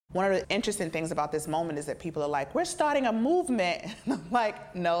One of the interesting things about this moment is that people are like, we're starting a movement. And I'm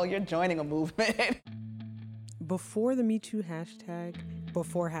like, no, you're joining a movement. Before the Me Too hashtag,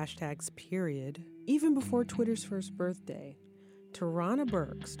 before hashtags period, even before Twitter's first birthday, Tarana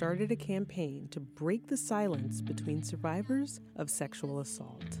Burke started a campaign to break the silence between survivors of sexual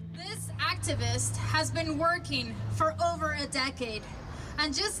assault. This activist has been working for over a decade,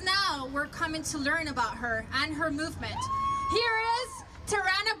 and just now we're coming to learn about her and her movement. Here is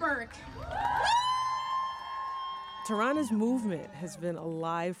Tarana Burke. Tarana's movement has been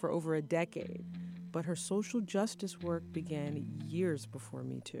alive for over a decade, but her social justice work began years before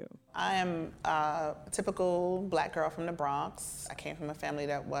Me Too. I am a typical black girl from the Bronx. I came from a family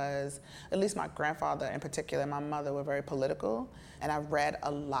that was, at least my grandfather in particular, my mother were very political, and I read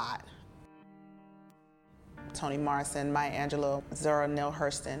a lot. Toni Morrison, Maya Angelou, Zora Neale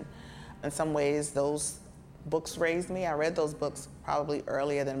Hurston. In some ways, those books raised me. I read those books probably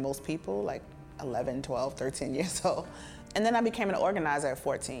earlier than most people, like 11, 12, 13 years old. And then I became an organizer at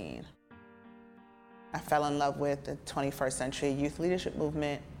 14. I fell in love with the 21st Century Youth Leadership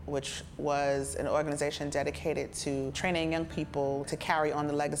Movement, which was an organization dedicated to training young people to carry on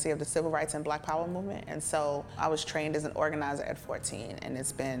the legacy of the civil rights and Black Power movement. And so I was trained as an organizer at 14, and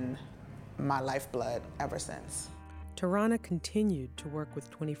it's been my lifeblood ever since. Tarana continued to work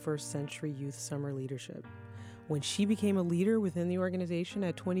with 21st Century Youth Summer Leadership. When she became a leader within the organization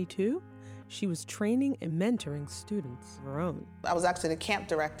at 22, she was training and mentoring students of her own. I was actually the camp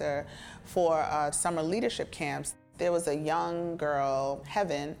director for summer leadership camps. There was a young girl,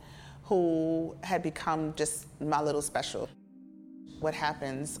 Heaven, who had become just my little special. What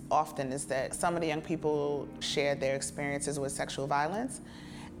happens often is that some of the young people shared their experiences with sexual violence,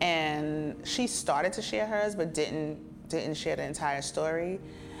 and she started to share hers, but didn't share the entire story.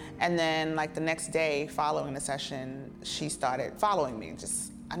 And then, like the next day following the session, she started following me.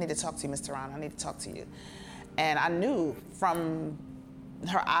 Just, I need to talk to you, Ms. Tarana, I need to talk to you. And I knew from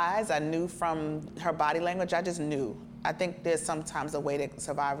her eyes, I knew from her body language, I just knew. I think there's sometimes a way that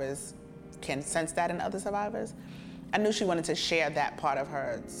survivors can sense that in other survivors. I knew she wanted to share that part of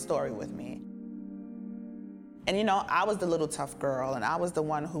her story with me. And you know, I was the little tough girl, and I was the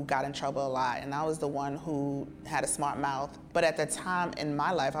one who got in trouble a lot, and I was the one who had a smart mouth. But at the time in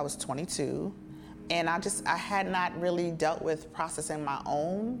my life, I was 22, and I had not really dealt with processing my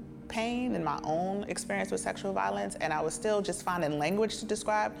own pain and my own experience with sexual violence, and I was still just finding language to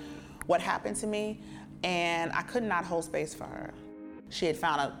describe what happened to me, and I could not hold space for her. She had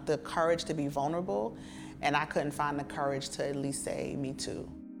found the courage to be vulnerable, and I couldn't find the courage to at least say, me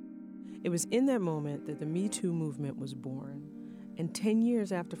too. It was in that moment that the Me Too movement was born. And 10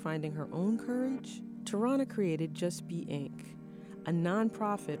 years after finding her own courage, Tarana created Just Be Inc., a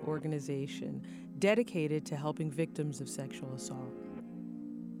nonprofit organization dedicated to helping victims of sexual assault.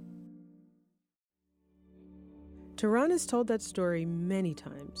 Tarana's told that story many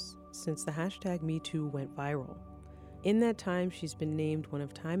times since the hashtag #MeToo went viral. In that time, she's been named one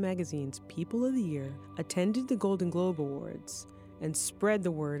of Time Magazine's People of the Year, attended the Golden Globe Awards, and spread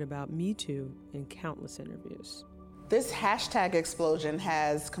the word about Me Too in countless interviews. This hashtag explosion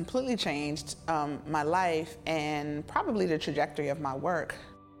has completely changed my life and probably the trajectory of my work.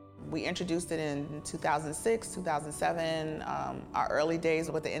 We introduced it in 2006, 2007. Our early days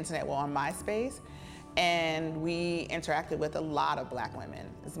with the internet were on MySpace, and we interacted with a lot of Black women.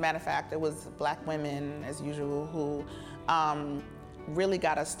 As a matter of fact, it was Black women, as usual, who really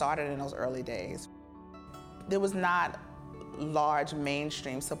got us started in those early days. There was not large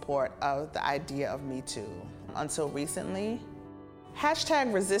mainstream support of the idea of Me Too until recently.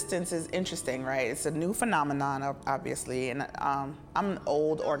 Hashtag resistance is interesting, right? It's a new phenomenon, obviously, and I'm an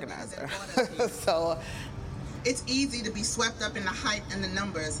old organizer. So it's easy to be swept up in the hype and the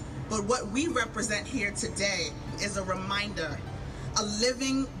numbers, but what we represent here today is a reminder, a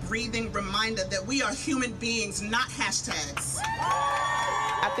living, breathing reminder that we are human beings, not hashtags.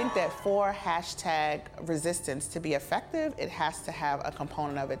 I think that for hashtag resistance to be effective, it has to have a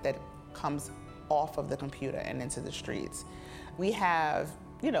component of it that comes off of the computer and into the streets. We have,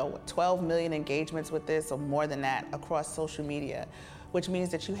 12 million engagements with this, or more than that, across social media, which means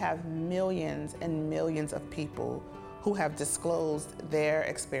that you have millions and millions of people who have disclosed their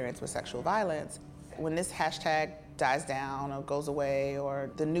experience with sexual violence. When this hashtag dies down or goes away or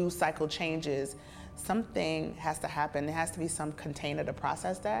the news cycle changes, something has to happen. There has to be some container to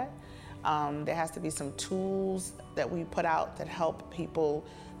process that. There has to be some tools that we put out that help people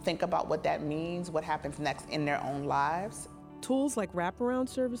think about what that means, what happens next in their own lives. Tools like wraparound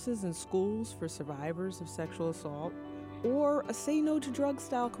services in schools for survivors of sexual assault, or a Say No to Drugs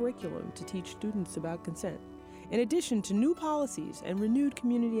style curriculum to teach students about consent. in addition to new policies and renewed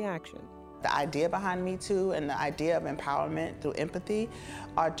community action. The idea behind Me Too and the idea of empowerment through empathy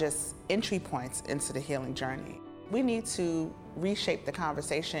are just entry points into the healing journey. We need to reshape the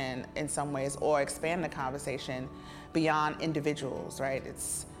conversation in some ways or expand the conversation beyond individuals, right?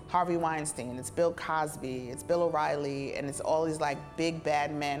 It's Harvey Weinstein, it's Bill Cosby, it's Bill O'Reilly, and it's all these like big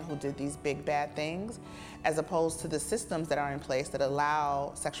bad men who did these big bad things, as opposed to the systems that are in place that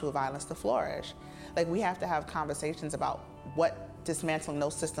allow sexual violence to flourish. Like, we have to have conversations about what dismantling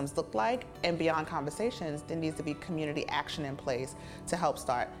those systems look like, and beyond conversations, there needs to be community action in place to help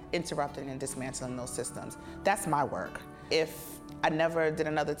start interrupting and dismantling those systems. That's my work. If I never did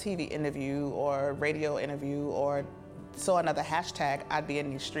another TV interview or radio interview or saw another hashtag, I'd be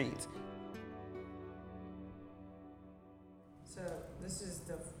in these streets. So this is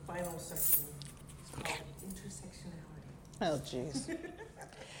the final section. It's called intersectionality. Oh, jeez.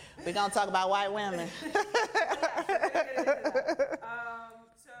 We're gonna talk about white women.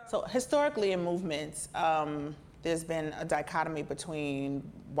 So historically in movements, there's been a dichotomy between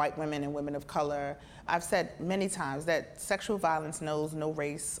white women and women of color. I've said many times that sexual violence knows no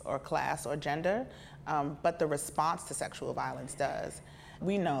race or class or gender, but the response to sexual violence does.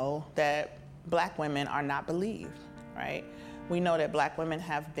 We know that Black women are not believed, right? We know that Black women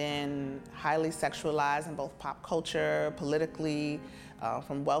have been highly sexualized in both pop culture, politically,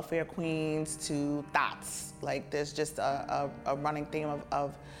 from welfare queens to thots. Like, there's just a running theme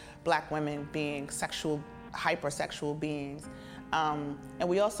of Black women being hypersexual beings. And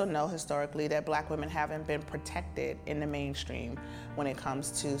we also know historically that Black women haven't been protected in the mainstream when it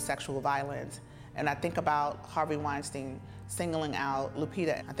comes to sexual violence. And I think about Harvey Weinstein singling out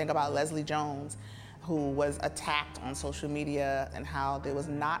Lupita. I think about Leslie Jones, who was attacked on social media, and how there was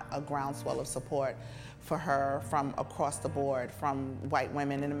not a groundswell of support for her from across the board, from white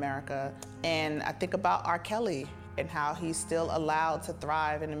women in America. And I think about R. Kelly and how he's still allowed to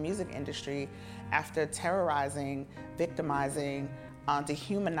thrive in the music industry after terrorizing, victimizing,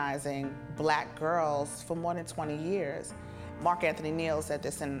 dehumanizing Black girls for more than 20 years. Mark Anthony Neal said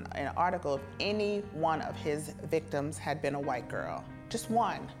this in an article: if any one of his victims had been a white girl, just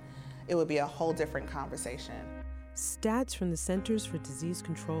one, it would be a whole different conversation. Stats from the Centers for Disease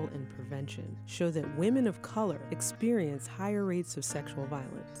Control and Prevention show that women of color experience higher rates of sexual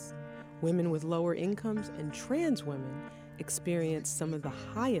violence. Women with lower incomes and trans women experience some of the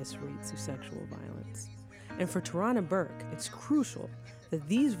highest rates of sexual violence. And for Tarana Burke, it's crucial that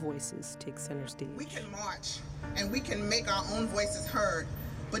these voices take center stage. We can march and we can make our own voices heard,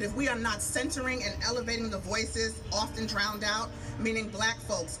 but if we are not centering and elevating the voices often drowned out, meaning Black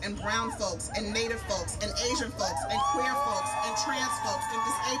folks and brown folks and Native folks and Asian folks and queer folks and trans folks and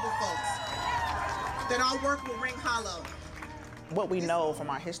disabled folks, then our work will ring hollow. What we know from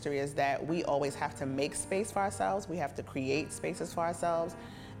our history is that we always have to make space for ourselves. We have to create spaces for ourselves.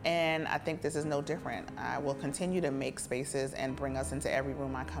 And I think this is no different. I will continue to make spaces and bring us into every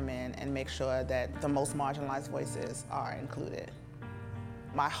room I come in and make sure that the most marginalized voices are included.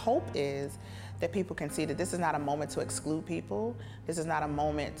 My hope is that people can see that this is not a moment to exclude people. This is not a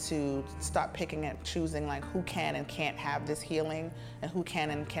moment to start picking and choosing like who can and can't have this healing and who can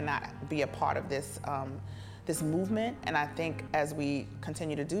and cannot be a part of this this movement. And I think as we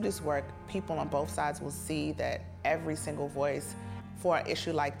continue to do this work, people on both sides will see that every single voice for an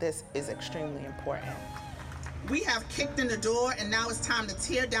issue like this is extremely important. We have kicked in the door, and now it's time to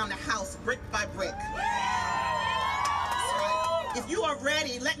tear down the house brick by brick. Right. If you are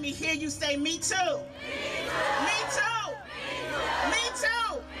ready, let me hear you say, me too. Me too. Me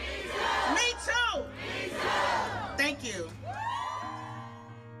too. Me too. Me too. Me too. Thank you.